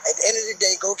the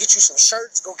day, go get you some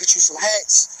shirts, go get you some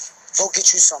hats, go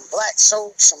get you some black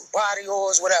soap, some body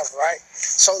oils, whatever, right?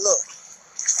 So look,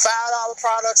 $5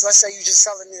 products, let's say you just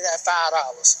selling it at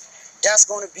 $5. That's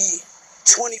going to be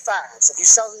 25s. If you're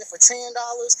selling it for $10,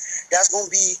 that's going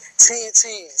to be 10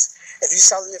 10s. If you're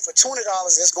selling it for $20,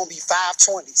 that's going to be 5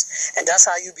 20s. And that's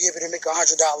how you'll be able to make $100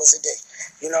 a day.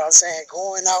 You know what I'm saying?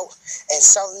 Going out and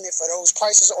selling it for those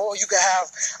prices, or you can have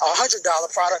 $100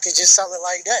 product and just sell it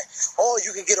like that. Or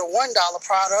you can get a $1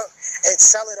 product and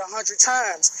sell it 100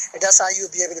 times. And that's how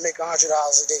you'll be able to make $100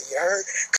 a day. You heard?